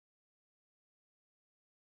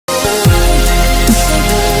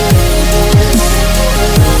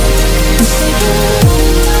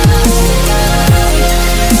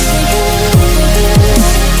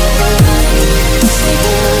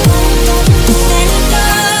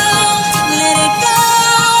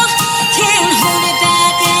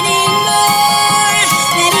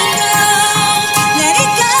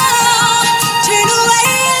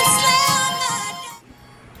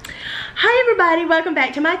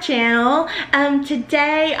back to my channel.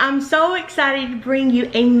 Today I'm so excited to bring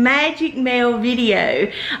you a magic mail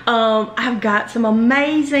video. I've got some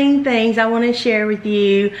amazing things I want to share with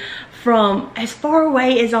you from as far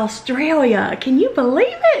away as Australia. Can you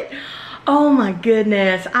believe it? Oh my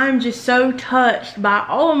goodness, I'm just so touched by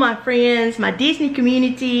all of my friends, my Disney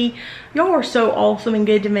community. Y'all are so awesome and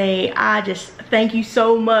good to me. I just thank you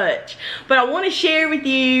so much. But I want to share with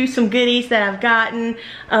you some goodies that I've gotten.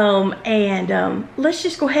 Let's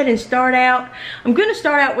just go ahead and start out. I'm going to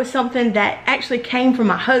start out with something that actually came from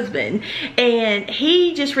my husband. And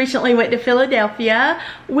he just recently went to Philadelphia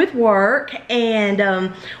with work.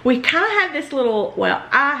 And we kind of have this little, well,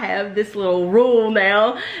 I have this little rule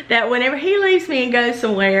now that whenever he leaves me and goes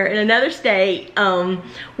somewhere in another state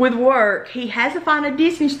with work, he has to find a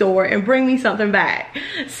Disney store and bring me something back.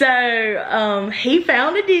 So he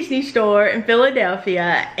found a Disney store in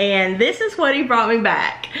Philadelphia, and this is what he brought me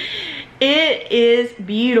back. It is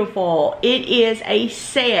beautiful. It is a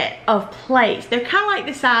set of plates. They're kind of like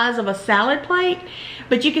the size of a salad plate,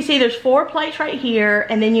 but you can see there's 4 plates right here,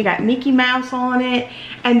 and then you got Mickey Mouse on it,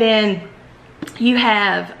 and then you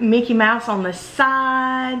have Mickey Mouse on the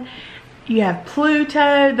side. You have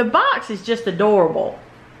Pluto. The box is just adorable.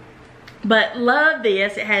 But love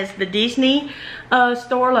this. It has the Disney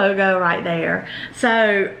store logo right there.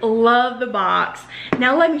 So love the box.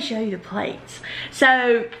 Now let me show you the plates.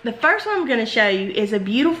 So the first one I'm going to show you is a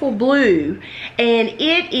beautiful blue, and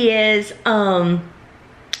it is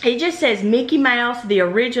it just says Mickey Mouse, the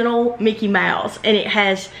original Mickey Mouse, and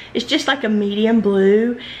it's just like a medium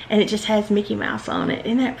blue, and it just has Mickey Mouse on it.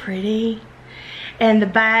 Isn't that pretty? And the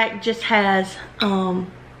back just has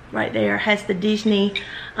right there has the Disney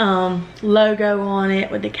logo on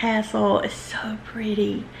it with the castle. It's so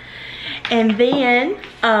pretty. And then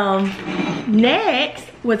next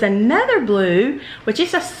was another blue, which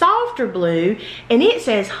is a softer blue, and it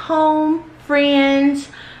says home, friends,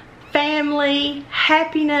 family,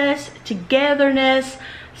 happiness, togetherness,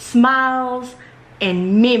 smiles,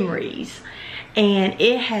 and memories. And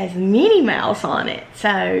it has Minnie Mouse on it.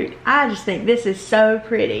 So I just think this is so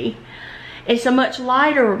pretty. It's a much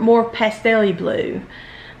lighter, more pastel-y blue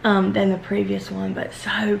than the previous one, but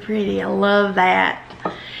so pretty. I love that.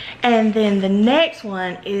 And then the next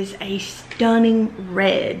one is a stunning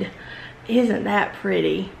red. Isn't that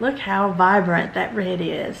pretty? Look how vibrant that red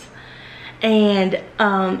is. And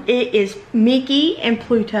it is Mickey and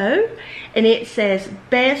Pluto, and it says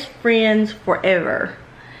best friends forever.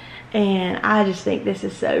 And I just think this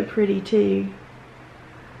is so pretty too.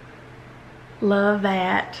 Love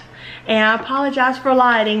that. And I apologize for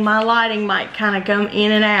lighting. My lighting might kind of come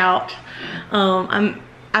in and out.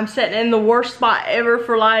 I'm sitting in the worst spot ever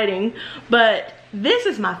for lighting, but this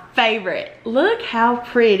is my favorite. Look how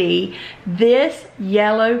pretty this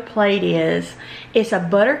yellow plate is. It's a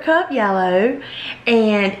buttercup yellow,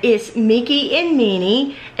 and it's Mickey and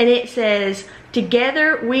Minnie, and it says,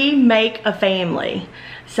 "Together we make a family."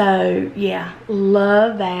 So yeah,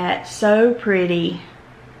 love that. So pretty.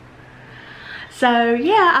 So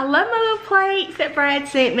yeah, I love my little plates that Brad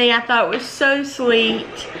sent me. I thought it was so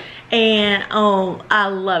sweet, and I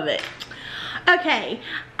love it. Okay,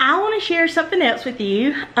 I want to share something else with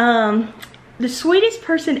you. The sweetest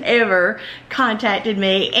person ever contacted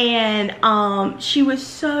me, and she was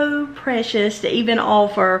so precious to even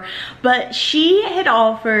offer, but she had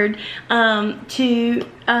offered to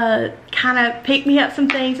kind of pick me up some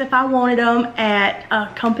things if I wanted them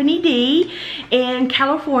at Company D in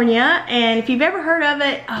California. And if you've ever heard of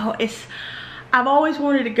it, I've always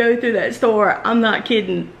wanted to go through that store. I'm not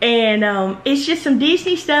kidding. And it's just some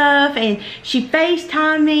Disney stuff, and she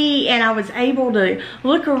FaceTimed me, and I was able to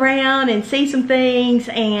look around and see some things,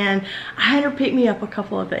 and I had her pick me up a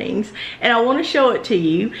couple of things, and I want to show it to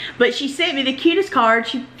you. But she sent me the cutest card.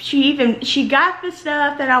 She got the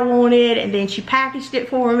stuff that I wanted, and then she packaged it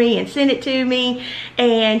for me and sent it to me,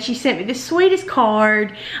 and she sent me the sweetest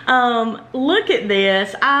card. Look at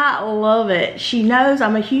this. I love it. She knows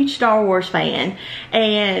I'm a huge Star Wars fan,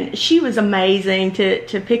 and she was amazing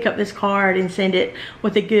to pick up this card and send it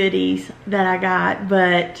with the goodies that I got.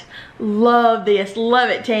 But love this.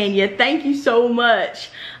 Love it, Tanya. Thank you so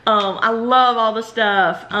much. I love all the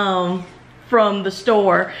stuff from the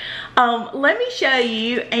store. Let me show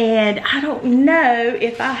you, and I don't know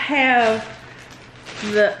if I have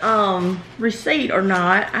the receipt or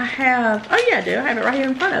not. I have, oh yeah, I do. I have it right here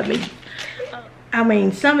in front of me. I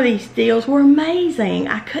mean, some of these deals were amazing.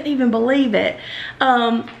 I couldn't even believe it.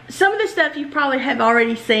 Some of the stuff you probably have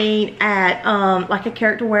already seen at like a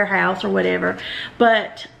Character Warehouse or whatever.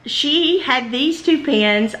 But she had these two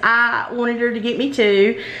pens. I wanted her to get me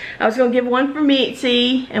two. I was going to give one for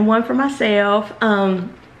Mitzi and one for myself.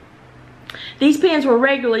 These pens were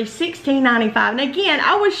regularly $16.95. And again,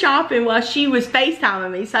 I was shopping while she was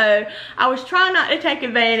FaceTiming me. So I was trying not to take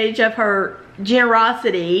advantage of her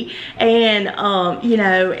generosity, and you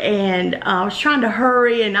know, and I was trying to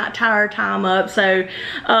hurry and not tie her time up. So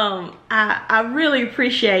I really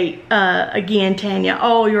appreciate again, Tanya,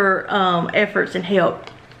 all your efforts and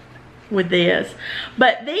help with this.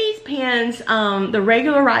 But these pens,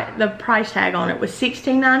 the price tag on it was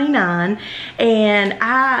 $16.99, and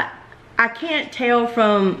I can't tell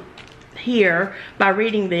from here by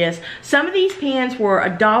reading this. Some of these pens were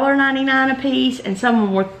 $1.99 a piece, and some of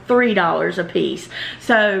them were $3 a piece.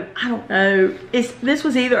 So I don't know. This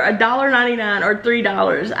was either $1.99 or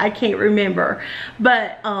 $3. I can't remember.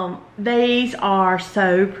 But these are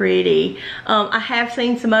so pretty. I have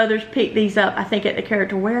seen some others pick these up, I think at the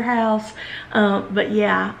Character Warehouse. But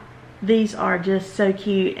yeah, these are just so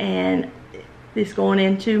cute, and this going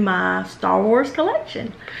into my Star Wars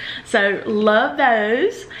collection. So love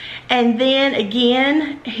those. And then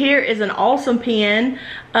again, here is an awesome pen.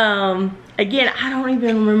 Again, I don't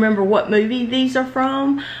even remember what movie these are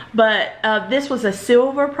from, but this was a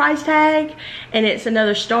silver price tag, and it's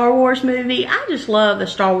another Star Wars movie. I just love the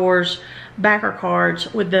Star Wars backer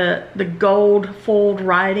cards with the gold fold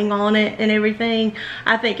writing on it and everything.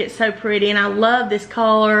 I think it's so pretty, and I love this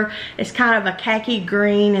color. It's kind of a khaki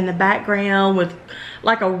green in the background with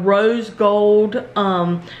like a rose gold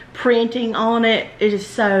printing on it. It is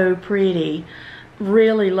so pretty.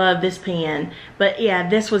 Really love this pen. But yeah,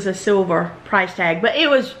 this was a silver price tag, but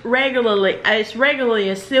it's regularly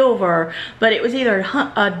a silver, but it was either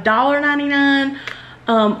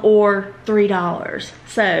 $1.99 or $3.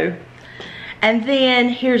 So, and then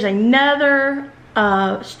here's another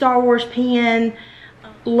Star Wars pen.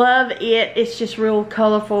 Love it. It's just real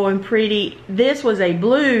colorful and pretty. This was a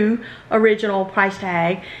blue original price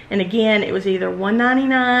tag, and again, it was either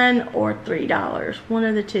 $1.99 or $3, one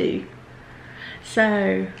of the two.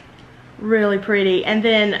 So really pretty. And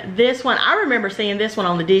then this one, I remember seeing this one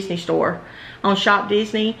on the Disney store, on Shop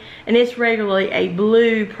Disney, and it's regularly a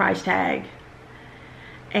blue price tag.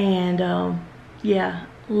 And yeah,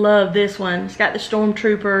 love this one. It's got the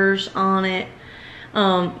stormtroopers on it.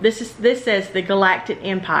 This says the Galactic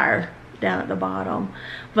Empire down at the bottom,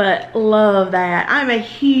 but love that. I'm a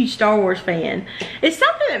huge Star Wars fan. It's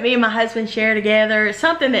something that me and my husband share together. It's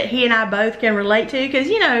something that he and I both can relate to, because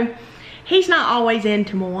you know, he's not always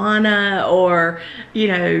into Moana or, you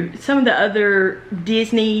know, some of the other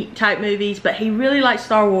Disney type movies, but he really likes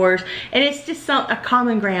Star Wars, and it's just a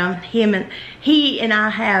common ground he and I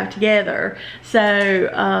have together. So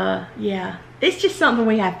yeah, it's just something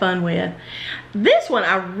we have fun with. This one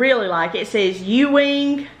I really like. It says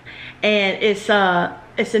U-Wing, and it's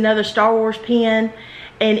another Star Wars pen,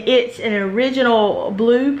 and it's an original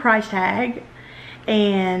blue price tag,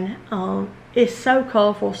 and it's so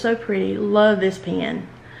colorful, so pretty. Love this pen.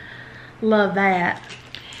 Love that.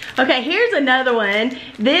 Okay, here's another one.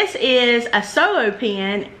 This is a solo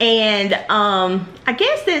pen, and I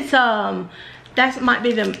guess it's that might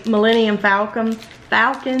be the Millennium Falcon,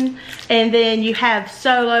 and then you have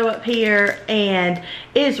Solo up here, and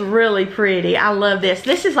it's really pretty. I love this.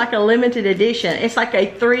 This is like a limited edition. It's like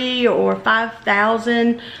a 3,000 or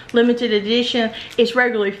 5,000 limited edition. It's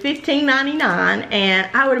regularly $15.99, and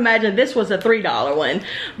I would imagine this was a $3 one.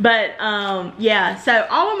 But yeah, so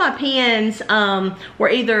all of my pens were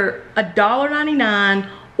either $1.99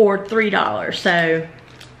 or $3. So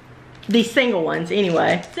these single ones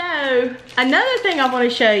anyway. So another thing I want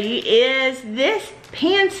to show you is this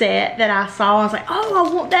pen set that I saw. I was like, oh,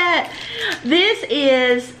 I want that. This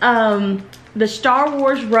is the Star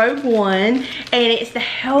Wars Rogue One, and it's the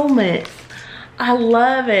helmets. I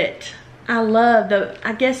love it. I love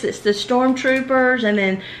I guess it's the stormtroopers, and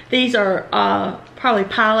then these are probably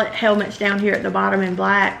pilot helmets down here at the bottom in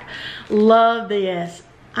black. Love this.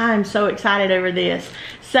 I'm so excited over this.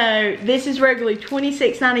 So this is regularly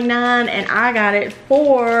 $26.99, and I got it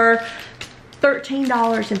for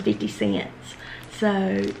 $13.50.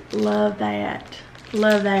 So love that.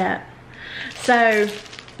 Love that. So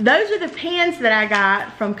those are the pens that I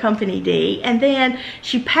got from Company D. And then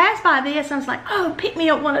she passed by this, and I was like, oh, pick me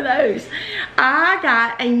up one of those. I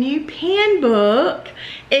got a new pen book.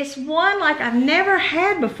 It's one like I've never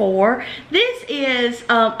had before. This is,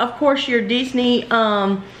 of course, your Disney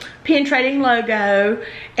pen trading logo,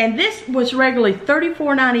 and this was regularly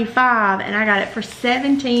 $34.95 and I got it for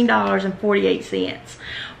 $17.48.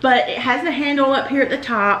 But it has the handle up here at the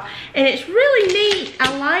top, and it's really neat.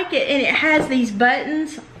 I like it, and it has these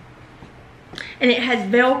buttons, and it has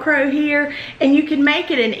Velcro here, and you can make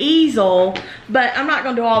it an easel, but I'm not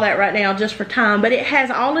gonna do all that right now just for time. But it has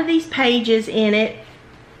all of these pages in it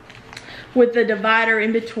with the divider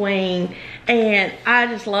in between, and I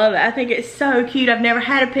just love it. I think it's so cute. I've never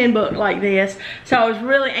had a pen book like this, so I was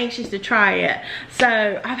really anxious to try it.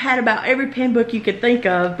 So I've had about every pen book you could think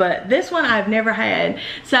of, but this one I've never had.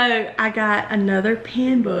 So I got another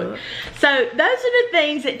pen book. So those are the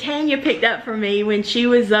things that Tanya picked up for me when she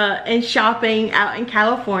was in shopping out in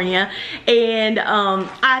California, and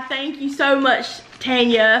I thank you so much,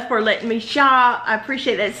 Tanya, for letting me shop. I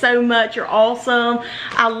appreciate that so much. You're awesome.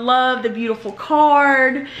 I love the beautiful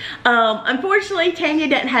card. Unfortunately, Tanya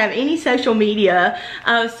doesn't have any social media,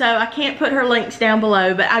 so I can't put her links down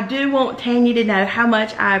below, but I do want Tanya to know how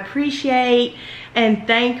much I appreciate and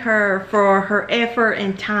thank her for her effort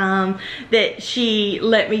and time that she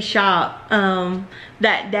let me shop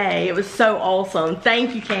that day. It was so awesome.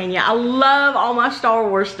 Thank you, Tanya. I love all my Star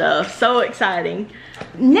Wars stuff. So exciting.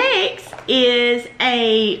 Next is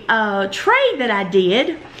a trade that I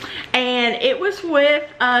did, and it was with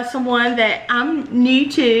someone that I'm new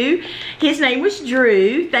to. His name was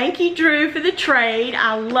Drew. Thank you, Drew, for the trade.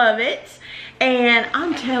 I love it. And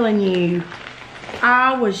I'm telling you,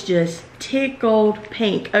 I was just tickled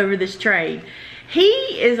pink over this trade. He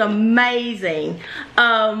is amazing.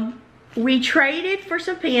 We traded for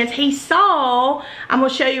some pens. He saw, I'm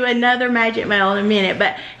gonna show you another Magic Mail in a minute,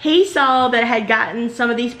 but he saw that I had gotten some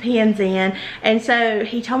of these pens in, and so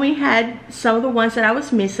he told me he had some of the ones that I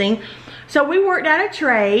was missing. So we worked out a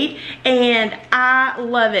trade, and I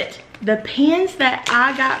love it. The pens that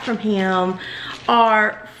I got from him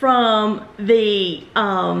are from the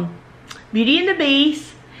Beauty and the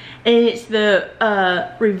Beast, and it's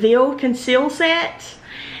the Reveal Conceal set.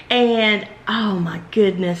 And oh my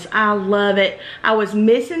goodness, I love it. I was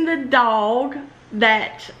missing the dog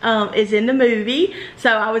that is in the movie, so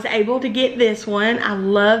I was able to get this one. I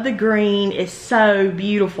love the green. It's so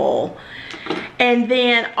beautiful. And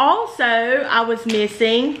then also I was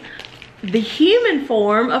missing the human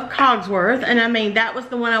form of Cogsworth, and I mean that was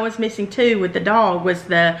the one I was missing too with the dog.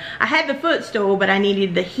 Was I had the footstool, but I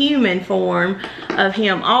needed the human form of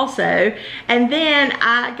him also. And then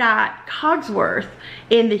I got Cogsworth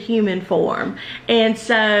in the human form, and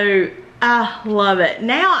so I love it.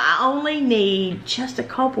 Now I only need just a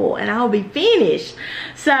couple and I'll be finished.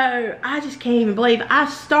 So I just can't even believe I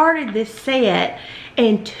started this set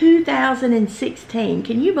in 2016.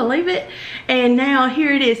 Can you believe it? And now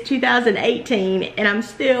here it is, 2018, and I'm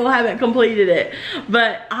still haven't completed it,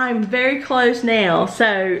 but I'm very close now.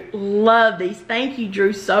 So love these. Thank you,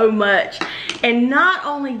 Drew, so much. And not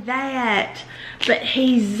only that, but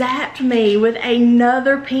he zapped me with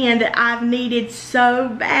another pen that I've needed so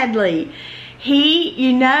badly.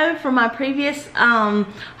 You know, from my previous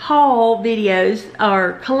haul videos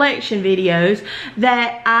or collection videos,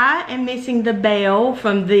 that I am missing the bell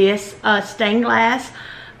from this stained glass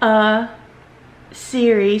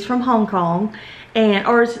series from Hong Kong,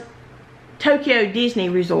 or Tokyo Disney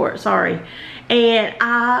Resort, sorry. And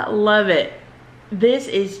I love it. This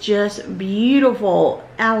is just beautiful.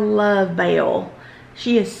 I love Belle.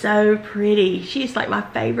 She is so pretty. She's like my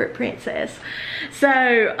favorite princess.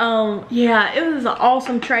 So yeah, it was an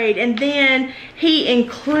awesome trade. And then he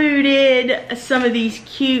included some of these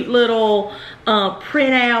cute little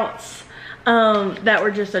printouts that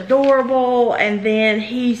were just adorable. And then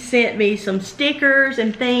he sent me some stickers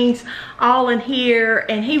and things all in here,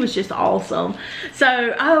 and he was just awesome.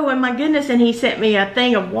 So, oh, and my goodness, and he sent me a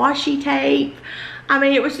thing of washi tape. I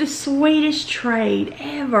mean, it was the sweetest trade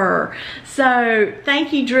ever. So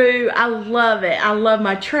thank you, Drew. I love it. I love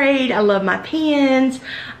my trade. I love my pens.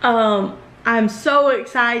 I'm so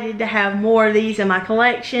excited to have more of these in my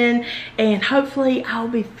collection, and hopefully I'll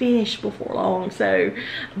be finished before long. So,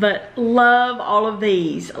 but love all of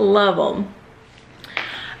these. Love them.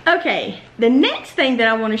 Okay, the next thing that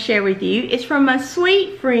I want to share with you is from my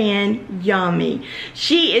sweet friend, Yummy.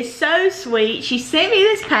 She is so sweet. She sent me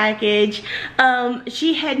this package.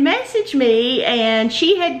 She had messaged me, and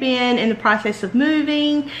she had been in the process of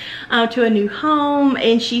moving to a new home,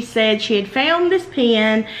 and she said she had found this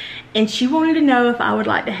pen, and she wanted to know if I would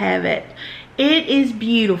like to have it. It is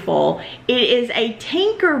beautiful. It is a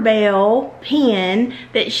Tinkerbell pen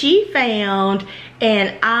that she found,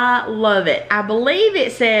 and I love it. I believe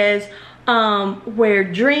it says where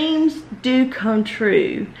dreams do come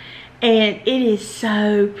true, and it is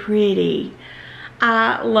so pretty.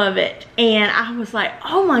 I love it. And I was like,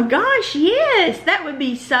 oh my gosh, yes, that would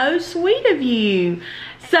be so sweet of you.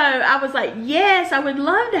 So I was like, yes, I would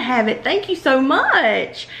love to have it. Thank you so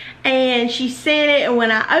much. And she sent it, and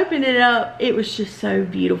when I opened it up, it was just so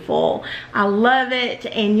beautiful. I love it.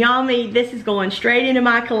 And Yami, this is going straight into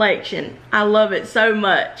my collection. I love it so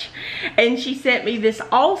much. And she sent me this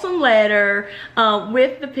awesome letter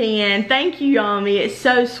with the pen. Thank you, Yami. It's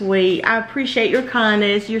so sweet. I appreciate your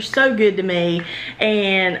kindness. You're so good to me.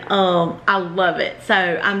 And I love it. So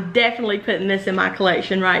I'm definitely putting this in my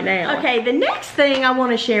collection right now. Okay, the next thing I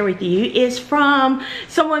want to share with you is from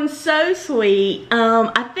someone so sweet.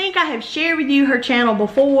 I think I have shared with you her channel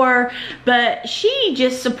before, but she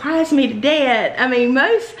just surprised me to death. I mean,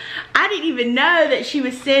 I didn't even know that she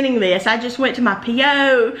was sending this. I just went to my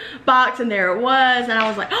P.O. box and there it was, and I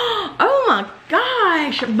was like, oh my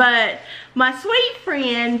gosh. But my sweet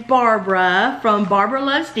friend Barbara from Barbara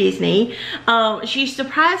Loves Disney, she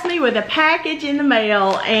surprised me with a package in the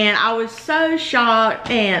mail, and I was so shocked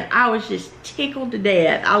and I was just tickled to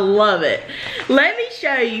death. I love it. Let me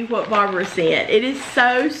show you what Barbara sent. It is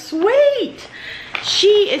so sweet.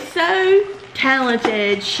 She is so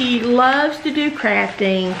talented. She loves to do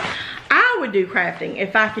crafting. I would do crafting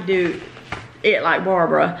if I could do it like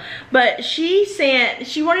Barbara. But she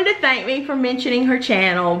wanted to thank me for mentioning her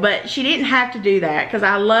channel, but she didn't have to do that because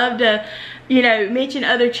I love to, you know, mention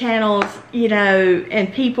other channels, you know,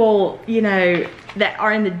 and people, you know, that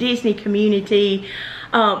are in the Disney community.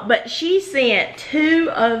 But she sent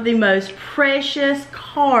 2 of the most precious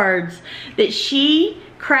cards that she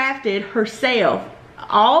crafted herself,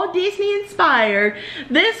 all Disney inspired.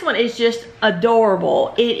 This one is just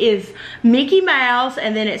adorable. It is Mickey Mouse,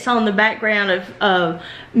 and then it's on the background of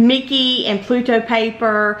Mickey and Pluto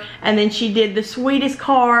paper, and then she did the sweetest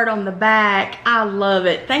card on the back. I love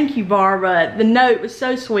it. Thank you, Barbara. The note was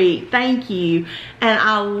so sweet. Thank you. And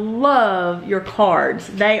I love your cards.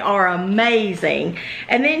 They are amazing.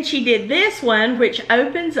 And then she did this one, which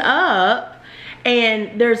opens up,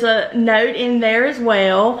 and there's a note in there as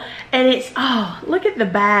well, and it's, oh, look at the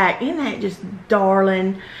back. Isn't that just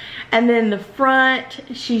darling? And then the front,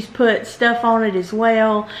 she's put stuff on it as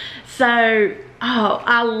well. So, oh,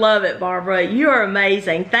 I love it, Barbara. You're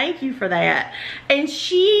amazing. Thank you for that. And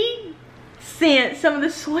she sent some of the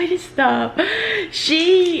sweetest stuff.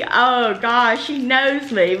 Oh gosh, she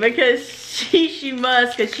knows me because she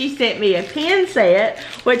must, because she sent me a pen set,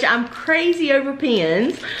 which I'm crazy over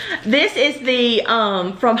pens. This is the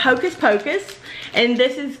from Hocus Pocus, and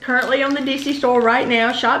this is currently on the Disney store right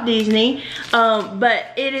now, Shop Disney. But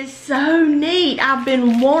it is so neat. I've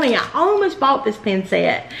been wanting, I almost bought this pen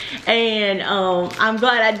set, and I'm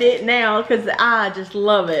glad I did now because I just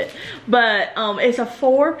love it. But it's a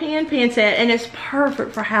 4-pen pen set, and it's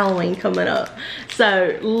perfect for Halloween coming up.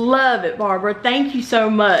 So love it, Barbara. Thank you so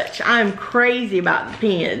much. I'm crazy about the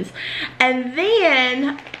pens. And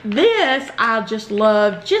then this I just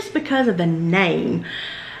love just because of the name.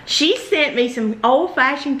 She sent me some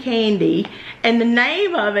old-fashioned candy, and the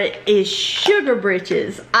name of it is Sugar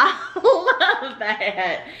Britches. I love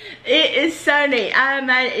that. It is so neat. I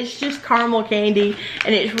imagine it's just caramel candy,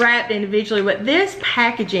 and it's wrapped individually, but this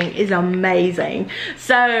packaging is amazing.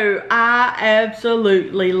 So I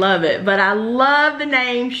absolutely love it. But I love the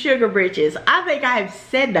name Sugar Britches. I think I have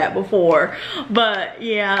said that before, but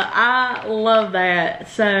yeah, I love that.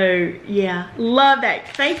 So yeah, love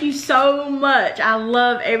that. Thank you so much. I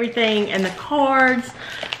love everything, and the cards,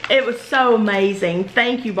 it was so amazing.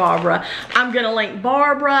 Thank you, Barbara. I'm gonna link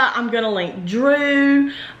Barbara, I'm gonna link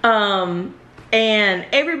Drew, and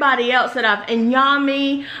everybody else that and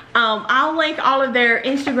Yami. I'll link all of their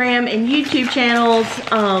Instagram and YouTube channels.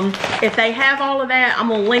 If they have all of that, I'm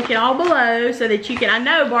gonna link it all below so that you can, I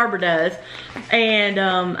know Barbara does, and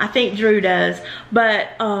I think Drew does, but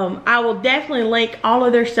I will definitely link all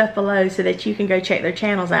of their stuff below so that you can go check their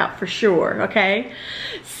channels out for sure, okay?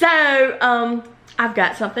 So, I've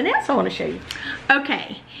got something else I want to show you.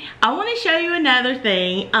 Okay, I want to show you another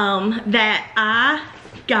thing that I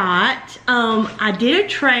got. I did a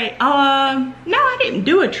trade. No, I didn't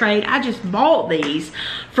do a trade. I just bought these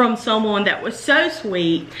from someone that was so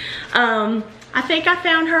sweet. I think I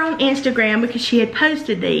found her on Instagram because she had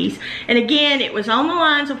posted these. And again, it was on the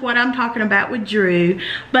lines of what I'm talking about with Drew,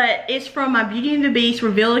 but it's from my Beauty and the Beast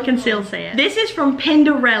Reveal and Conceal set. This is from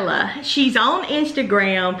Penderella. She's on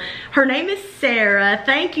Instagram. Her name is Sarah.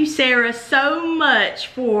 Thank you, Sarah, so much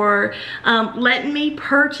for letting me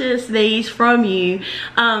purchase these from you.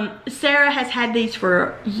 Sarah has had these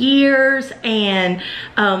for years, and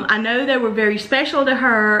I know they were very special to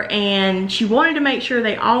her, and she wanted to make sure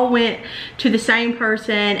they all went to the same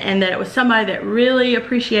person and that it was somebody that really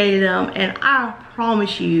appreciated them, and I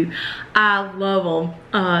promise you, I love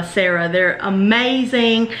them, Sarah. They're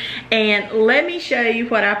amazing. And let me show you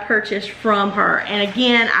what I purchased from her. And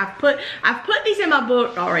again, I've put these in my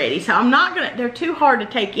book already, so I'm not gonna, they're too hard to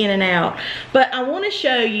take in and out. But I want to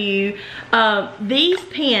show you these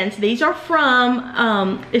pens. These are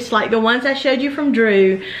from, it's like the ones I showed you from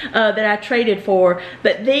Drew that I traded for.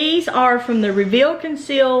 But these are from the Reveal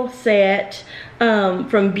Conceal set.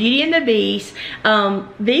 From Beauty and the Beast.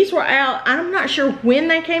 These were out, I'm not sure when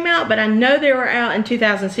they came out, but I know they were out in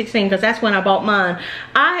 2016 because that's when I bought mine.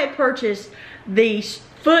 I had purchased the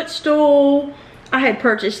footstool, I had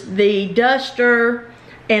purchased the duster,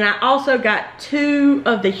 and I also got 2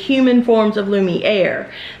 of the human forms of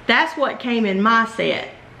Lumiere. That's what came in my set,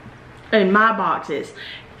 in my boxes.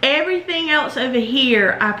 Everything else over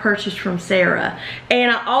here I purchased from Sarah. And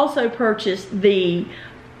I also purchased the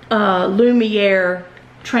Lumiere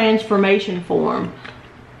transformation form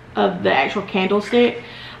of the actual candlestick.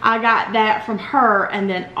 I got that from her, and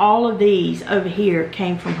then all of these over here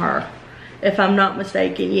came from her, if I'm not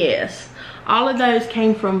mistaken. Yes, all of those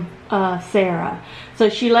came from Sarah. So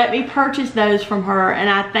she let me purchase those from her, and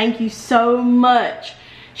I thank you so much.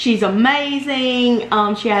 She's amazing.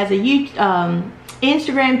 She has a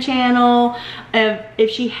Instagram channel. If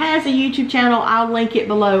she has a YouTube channel, I'll link it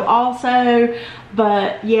below also.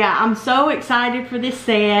 But yeah, I'm so excited for this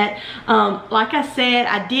set. Like I said,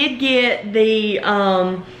 I did get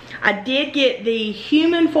the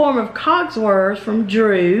human form of Cogsworth from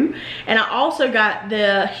Drew, and I also got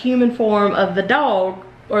the human form of the dog,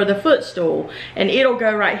 or the footstool, and it'll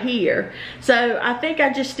go right here. So I think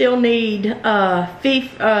I just still need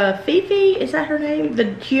Fifi, is that her name?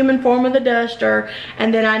 The human form of the duster,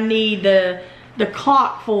 and then I need the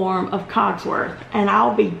clock form of Cogsworth, and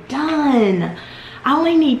I'll be done. I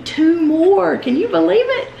only need 2 more, can you believe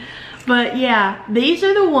it? But yeah, these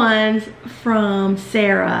are the ones from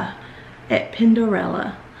Sarah at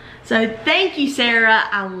Pendorella. So thank you, Sarah.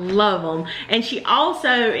 I love them. And she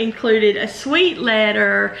also included a sweet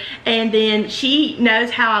letter, and then she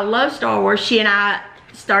knows how I love Star Wars. She and I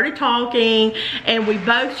started talking, and we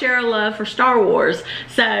both share a love for Star Wars.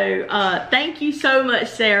 So thank you so much,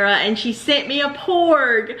 Sarah. And she sent me a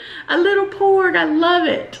porg, a little porg. I love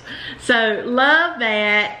it. So love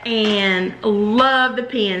that, and love the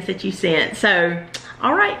pens that you sent. So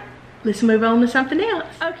all right, let's move on to something else.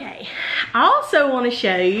 Okay, I also want to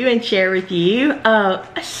show you and share with you a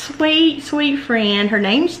sweet, sweet friend. Her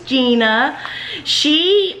name's Gina.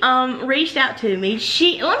 She reached out to me.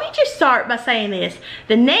 Let me just start by saying this.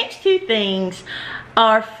 The next 2 things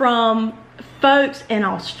are from folks in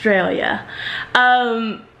Australia.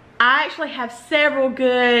 I actually have several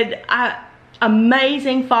good,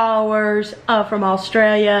 amazing followers from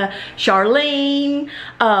Australia. Charlene,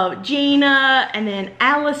 Gina, and then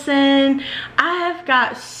Allison.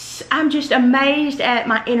 I'm just amazed at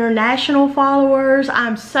my international followers.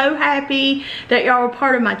 I'm so happy that y'all are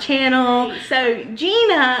part of my channel. So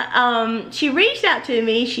Gina, she reached out to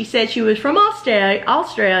me. She said she was from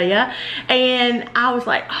Australia, and I was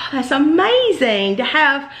like, oh, that's amazing to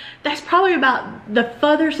have. That's probably about the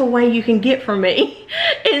furthest away you can get from me.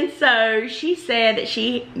 And so she said that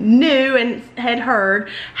she knew and had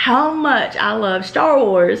heard how much I love Star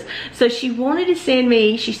Wars. So she wanted to send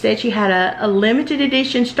me, she said she had a limited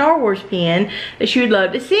edition Star Wars pen that she would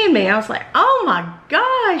love to send me. I was like, oh my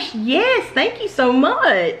gosh, yes, thank you so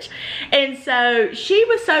much. And so she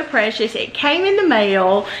was so precious. It came in the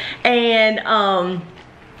mail, and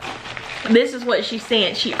this is what she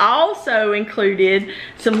sent. She also included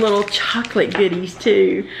some little chocolate goodies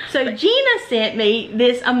too. So Gina sent me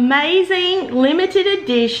this amazing limited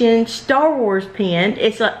edition Star Wars pen.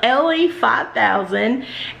 It's a LE 5000,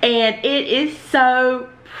 and it is so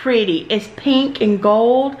pretty. It's pink and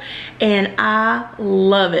gold, and I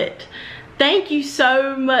love it. Thank you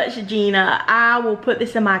so much, Gina. I will put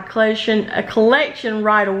this in my collection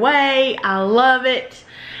right away. I love it.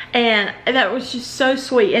 And that was just so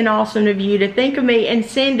sweet and awesome of you to think of me and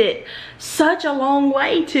send it such a long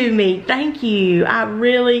way to me. Thank you. I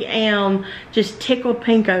really am just tickled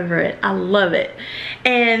pink over it. I love it.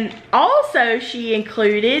 And also she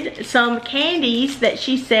included some candies that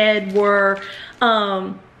she said were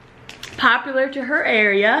popular to her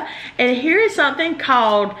area. And here is something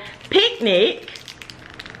called Picnic.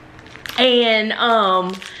 And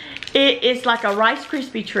it's like a Rice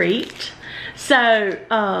Krispie treat. So,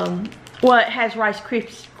 it has Rice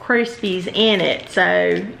Krispies in it.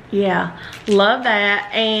 So, yeah, love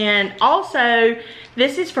that. And also,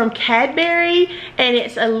 this is from Cadbury, and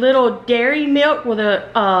it's a little dairy milk with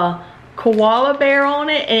a koala bear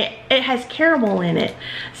on it, and it has caramel in it.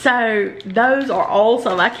 So those are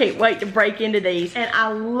awesome. I can't wait to break into these. And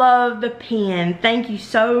I love the pen. Thank you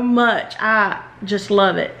so much. I just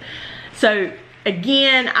love it. So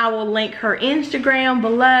again, I will link her Instagram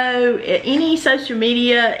below. Any social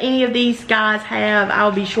media any of these guys have,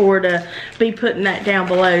 I'll be sure to be putting that down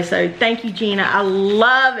below. So thank you, Gina. I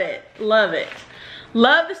love it. Love it.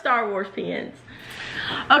 Love the Star Wars pens.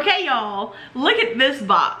 Okay, y'all, look at this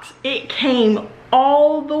box. It came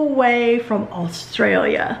all the way from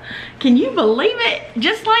Australia. Can you believe it?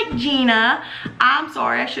 Just like Gina, I'm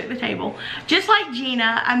sorry, I shook the table. Just like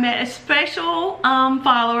Gina, I met a special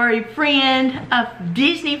follower, a friend, a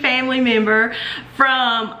Disney family member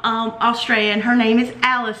from Australia, and her name is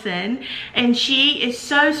Allison, and she is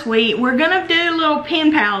so sweet. We're gonna do a little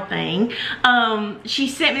pen pal thing. She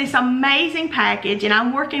sent me this amazing package, and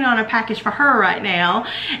I'm working on a package for her right now,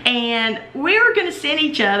 and we were gonna send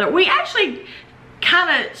each other. We actually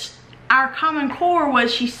kind of, our common core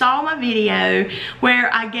was she saw my video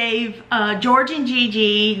where I gave George and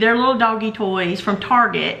Gigi their little doggy toys from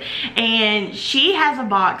Target, and she has a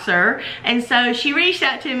boxer, and so she reached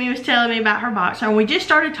out to me, was telling me about her boxer, and we just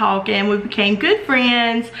started talking. We became good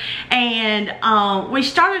friends, and we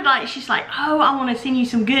started, like, she's like, oh, I want to send you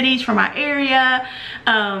some goodies from my area,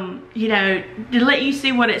 you know, to let you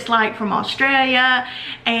see what it's like from Australia.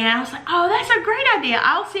 And I was like, oh, that's a great idea.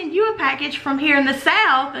 I'll send you a package from here in the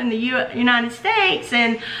South in the United States.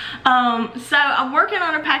 And so I'm working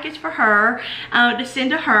on a package for her to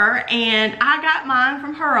send to her, and I got mine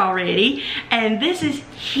from her already, and this is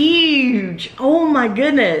huge. Oh my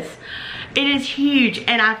goodness, it is huge.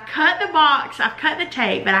 And I've cut the box, I've cut the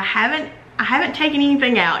tape, but I haven't taken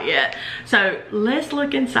anything out yet. So let's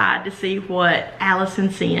look inside to see what Allison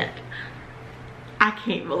sent. I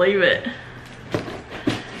can't believe it.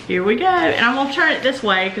 Here we go. And I'm gonna turn it this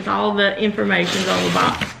way because all the information's on the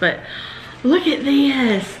box. But look at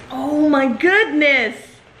this. Oh my goodness.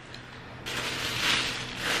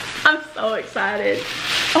 I'm so excited.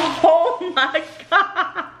 Oh my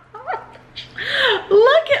gosh.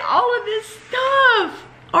 Look at all of this stuff.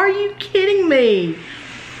 Are you kidding me?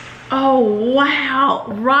 Oh wow,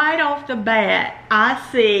 right off the bat, I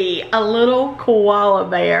see a little koala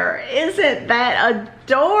bear. Isn't that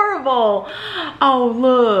adorable? Oh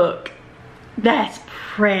look, that's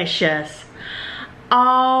precious.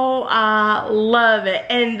 Oh, I love it.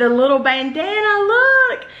 And the little bandana,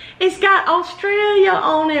 look, it's got Australia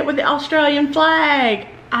on it with the Australian flag.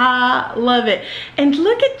 I love it. And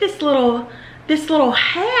look at this little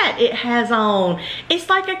hat it has on. It's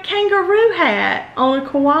like a kangaroo hat on a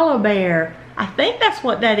koala bear. I think that's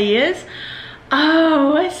what that is.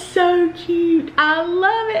 Oh, it's so cute. I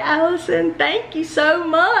love it, Allison. Thank you so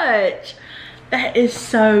much. That is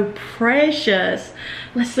so precious.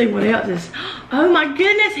 Let's see what else is. Oh my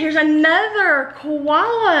goodness, here's another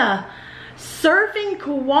koala. Surfing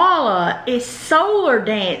koala is solar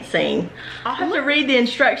dancing. I'll have to read the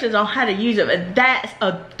instructions on how to use it, but that's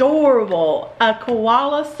adorable. A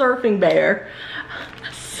koala surfing bear.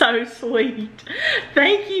 So sweet.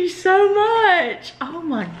 Thank you so much. Oh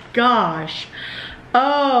my gosh.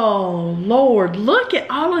 Oh Lord, look at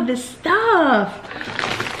all of this stuff.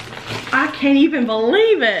 I can't even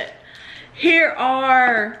believe it. Here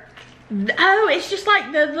are, oh, it's just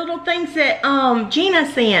like the little things that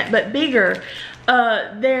Gina sent, but bigger.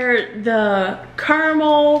 They're the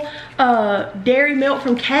caramel dairy milk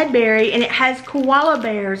from Cadbury, and it has koala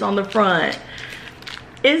bears on the front.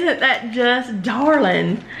 Isn't that just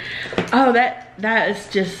darling? Oh, that is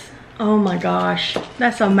just, oh my gosh,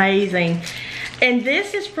 that's amazing. And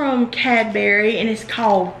this is from Cadbury, and it's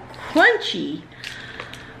called Crunchy.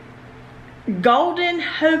 Golden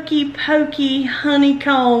Hokey Pokey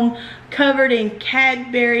honeycomb covered in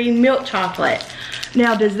Cadbury milk chocolate.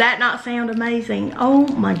 Now, does that not sound amazing? Oh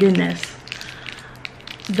my goodness.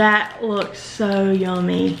 That looks so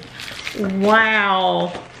yummy.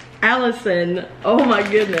 Wow. Allison, oh my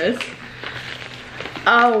goodness.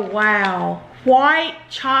 Oh wow. White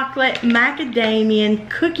chocolate macadamia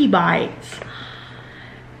cookie bites.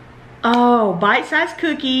 Oh, bite-sized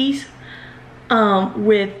cookies.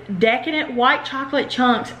 With decadent white chocolate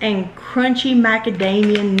chunks and crunchy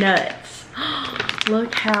macadamia nuts.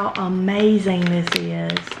 Look how amazing this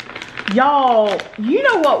is. Y'all, you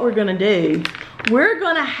know what we're gonna do? We're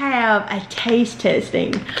gonna have a taste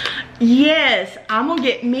testing. Yes, I'm gonna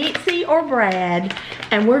get Mitzi or Brad,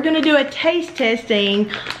 and we're gonna do a taste testing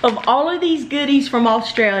of all of these goodies from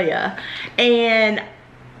Australia. And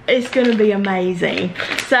It's gonna be amazing.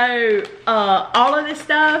 So all of this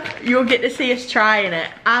stuff, you'll get to see us trying it.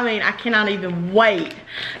 I mean, I cannot even wait.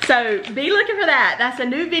 So be looking for that. That's a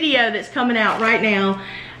new video that's coming out right now.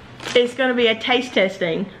 It's gonna be a taste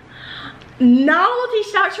testing. Novelty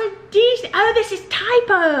stocks from Disney. Oh, this is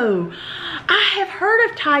Typo. I have heard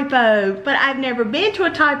of Typo, but I've never been to a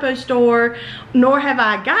Typo store, nor have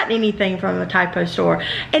I gotten anything from a Typo store.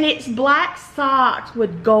 And it's black socks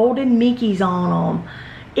with golden Mickeys on them.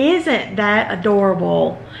 Isn't that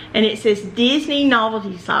adorable? And it says Disney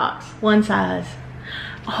novelty socks, one size.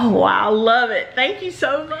 Oh wow, I love it. Thank you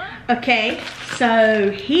so much. Okay, so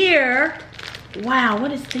here, wow,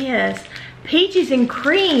 what is this? Peaches and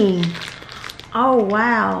cream. Oh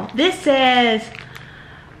wow. This says,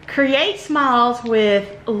 create smiles with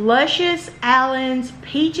luscious Allen's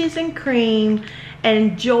peaches and cream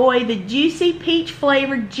and enjoy the juicy peach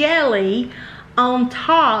flavored jelly on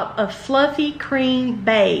top of fluffy cream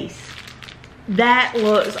base. That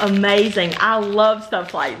looks amazing. I love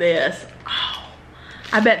stuff like this. Oh,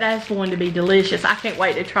 I bet that's going to be delicious. I can't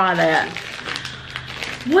wait to try that.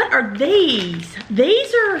 What are these?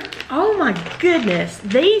 These are, oh my goodness.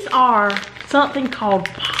 These are something called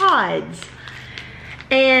pods.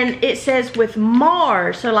 And it says with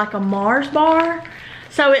Mars, so like a Mars bar.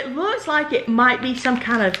 So it looks like it might be some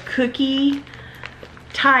kind of cookie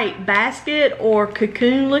type basket or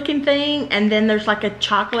cocoon looking thing, and then there's like a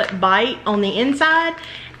chocolate bite on the inside,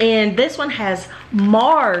 and this one has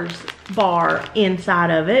Mars bar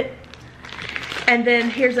inside of it. And then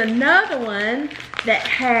here's another one that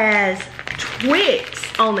has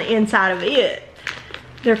Twix on the inside of it.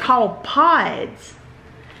 They're called pods.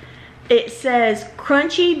 It says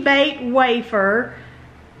crunchy baked wafer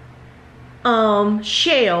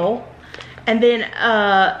shell, and then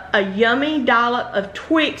a yummy dollop of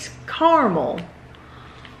Twix caramel.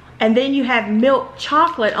 And then you have milk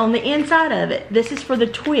chocolate on the inside of it. This is for the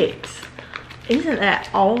Twix. Isn't that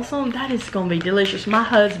awesome? That is gonna be delicious. My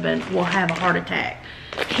husband will have a heart attack.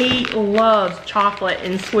 He loves chocolate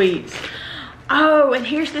and sweets. Oh, and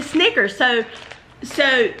here's the Snickers. So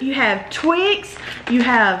you have Twix, you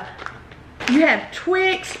have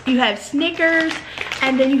Twix, you have Snickers,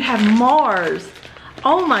 and then you have Mars.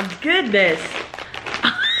 Oh my goodness.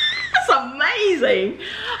 That's amazing.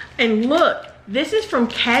 And look, this is from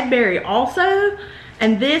Cadbury also,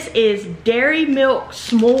 and this is Dairy Milk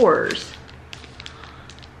S'mores.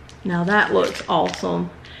 Now that looks awesome.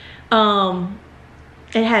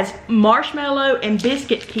 It has marshmallow and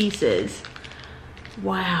biscuit pieces.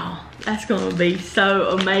 Wow, that's gonna be so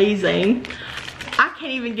amazing. I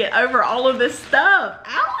can't even get over all of this stuff.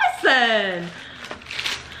 Allison!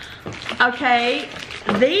 Okay,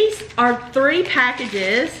 these are 3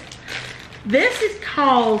 packages. This is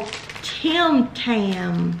called Tim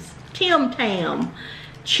Tams. Tim Tam.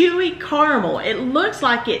 Chewy caramel. It looks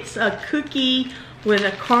like it's a cookie with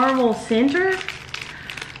a caramel center.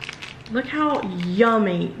 Look how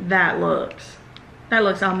yummy that looks. That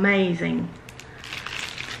looks amazing.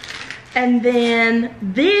 And then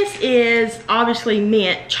this is obviously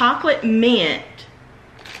mint, chocolate mint,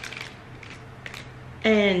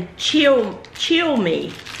 and chill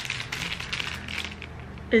me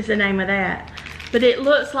is the name of that. But it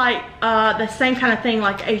looks like the same kind of thing,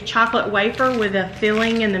 like a chocolate wafer with a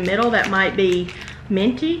filling in the middle that might be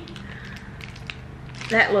minty.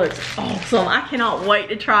 That looks awesome. I cannot wait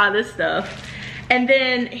to try this stuff. And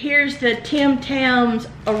then here's the Tim Tams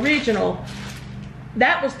original.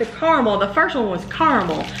 That was the caramel. The first one was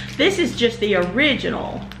caramel. This is just the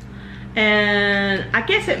original. And I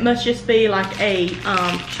guess it must just be like a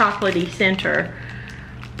chocolatey center.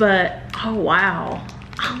 But, oh wow.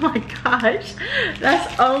 Oh my gosh.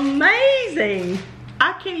 That's amazing.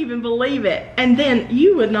 I can't even believe it. And then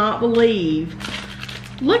you would not believe.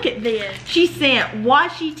 Look at this. She sent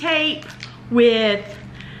washi tape with,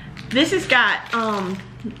 this has got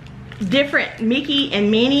different Mickey and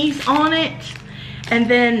Minnie's on it. And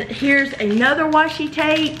then here's another washi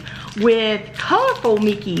tape with colorful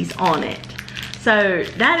Mickeys on it. So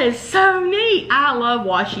that is so neat. I love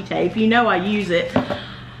washi tape. You know I use it.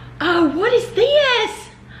 Oh, what is this?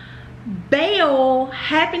 Belle,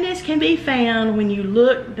 happiness can be found when you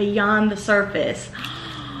look beyond the surface.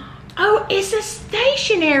 Oh, it's a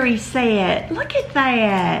stationery set. Look at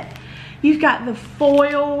that. You've got the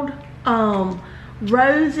foiled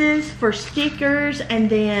roses for stickers, and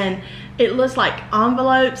then it looks like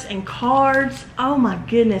envelopes and cards. Oh my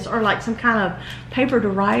goodness, or like some kind of paper to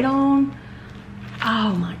write on.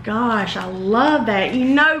 Oh my gosh, I love that. You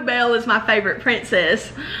know Belle is my favorite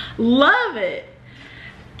princess. Love it.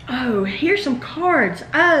 Oh, here's some cards.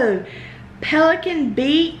 Oh, Pelican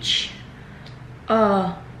Beach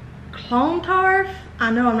Clontarf.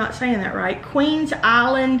 I know I'm not saying that right. Queens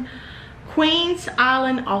Island,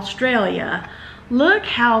 Australia. Look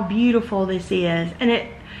how beautiful this is. And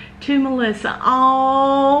it, to Melissa,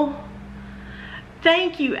 oh,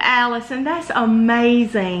 thank you, Allison. That's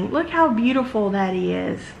amazing. Look how beautiful that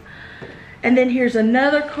is. And then here's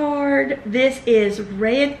another card. This is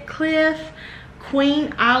Redcliffe,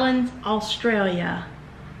 Queen Islands, Australia.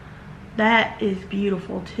 That is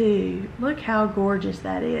beautiful too. Look how gorgeous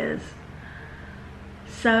that is.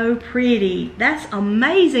 So pretty. That's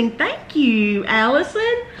amazing. Thank you,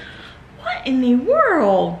 Allison. What in the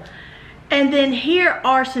world? And then here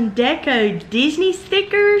are some Deco Disney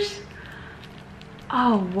stickers.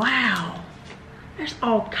 Oh, wow. There's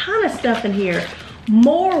all kind of stuff in here.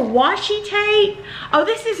 More washi tape. Oh,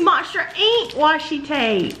 this is Monster Ink washi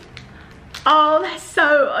tape. Oh, that's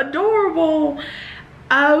so adorable.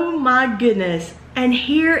 Oh my goodness. And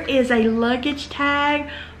here is a luggage tag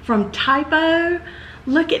from Typo.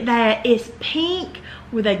 Look at that. It's pink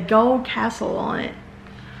with a gold castle on it.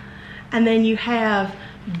 And then you have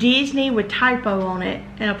Disney with Typo on it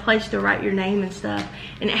and a place to write your name and stuff.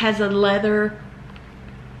 And it has a leather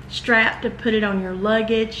strap to put it on your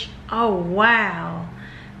luggage. Oh, wow.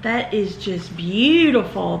 That is just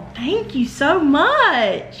beautiful. Thank you so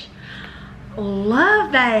much.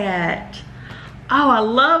 Love that. Oh, I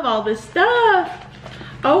love all this stuff.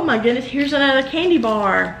 Oh my goodness, here's another candy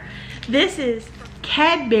bar. This is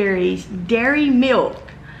Cadbury's Dairy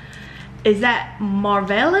Milk. Is that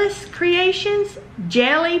Marvelous Creations?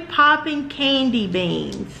 Jelly Popping Candy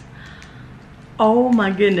Beans. Oh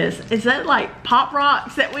my goodness. Is that like Pop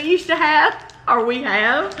Rocks that we used to have? Or we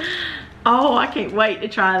have? Oh, I can't wait to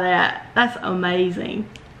try that. That's amazing.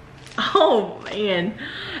 Oh man.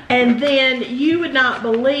 And then you would not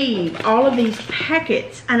believe all of these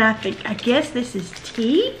packets. And I guess this is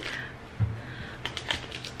tea.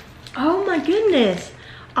 Oh my goodness.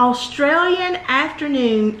 Australian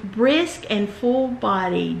Afternoon Brisk and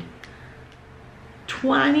Full-Bodied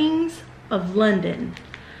Twinings of London.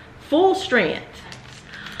 Full strength.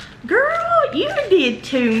 Girl, you did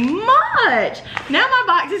too much. Now my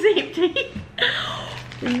box is empty.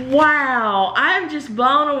 Wow, I'm just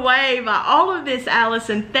blown away by all of this,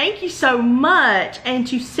 Allison. Thank you so much. And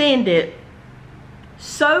to send it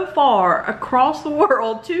so far across the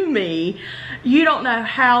world to me, you don't know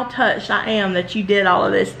how touched I am that you did all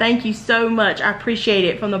of this. Thank you so much. I appreciate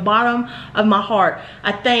it from the bottom of my heart.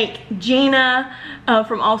 I thank Gina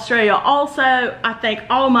from Australia also. I thank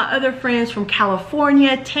all of my other friends from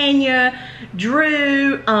California, Tanya,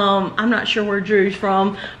 Drew. I'm not sure where Drew's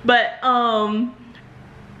from, but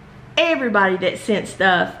everybody that sent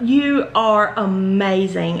stuff. You are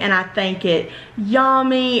amazing and I thank it.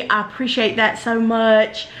 Yummy, I appreciate that so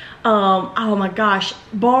much. Oh my gosh,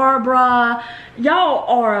 Barbara, y'all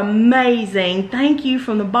are amazing. Thank you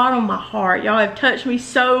from the bottom of my heart. Y'all have touched me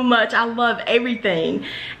so much. I love everything.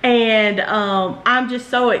 And I'm just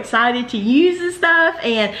so excited to use this stuff.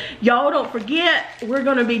 And y'all don't forget, we're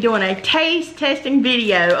gonna be doing a taste testing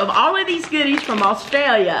video of all of these goodies from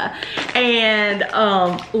Australia. And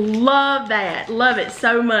love that, love it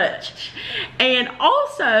so much. And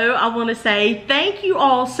also, I wanna say thank you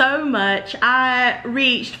all so much. I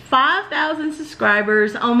reached 5,000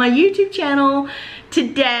 subscribers on my YouTube channel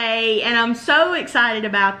today and I'm so excited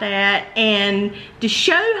about that. And to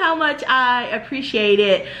show how much I appreciate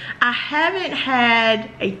it, I haven't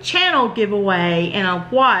had a channel giveaway in a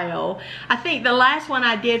while. I think the last one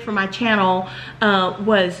I did for my channel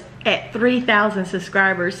was at 3,000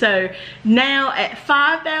 subscribers. So now at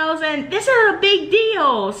 5,000, this is a big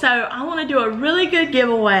deal. So I want to do a really good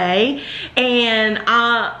giveaway and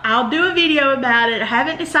I'll do a video about it. I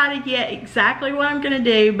haven't decided yet exactly what I'm gonna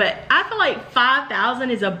do, but I feel like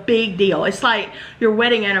 5,000 is a big deal. It's like your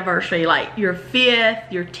wedding anniversary, like your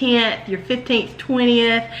 5th, your 10th, your 15th,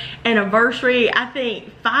 20th anniversary. I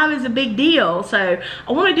think 5 is a big deal. So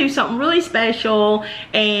I want to do something really special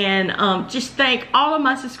and just thank all of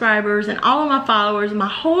my subscribers and all of my followers, my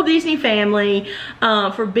whole Disney family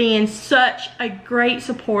for being such a great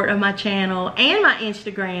support of my channel and my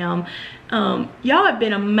Instagram. Y'all have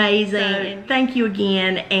been amazing. Thank you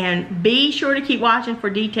again, and be sure to keep watching for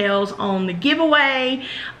details on the giveaway.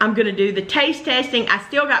 I'm gonna do the taste testing. I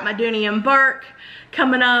still got my Dooney and Burke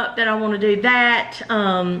coming up that I want to do that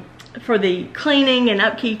for the cleaning and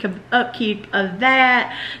upkeep of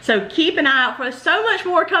that. So keep an eye out for so much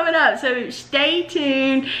more coming up. So stay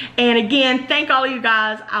tuned. And again, thank all of you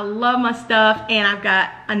guys. I love my stuff, and I've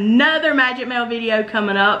got another Magic Mail video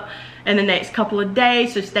coming up in the next couple of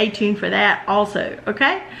days. So stay tuned for that also.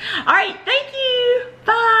 Okay. All right. Thank you.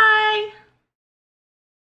 Bye.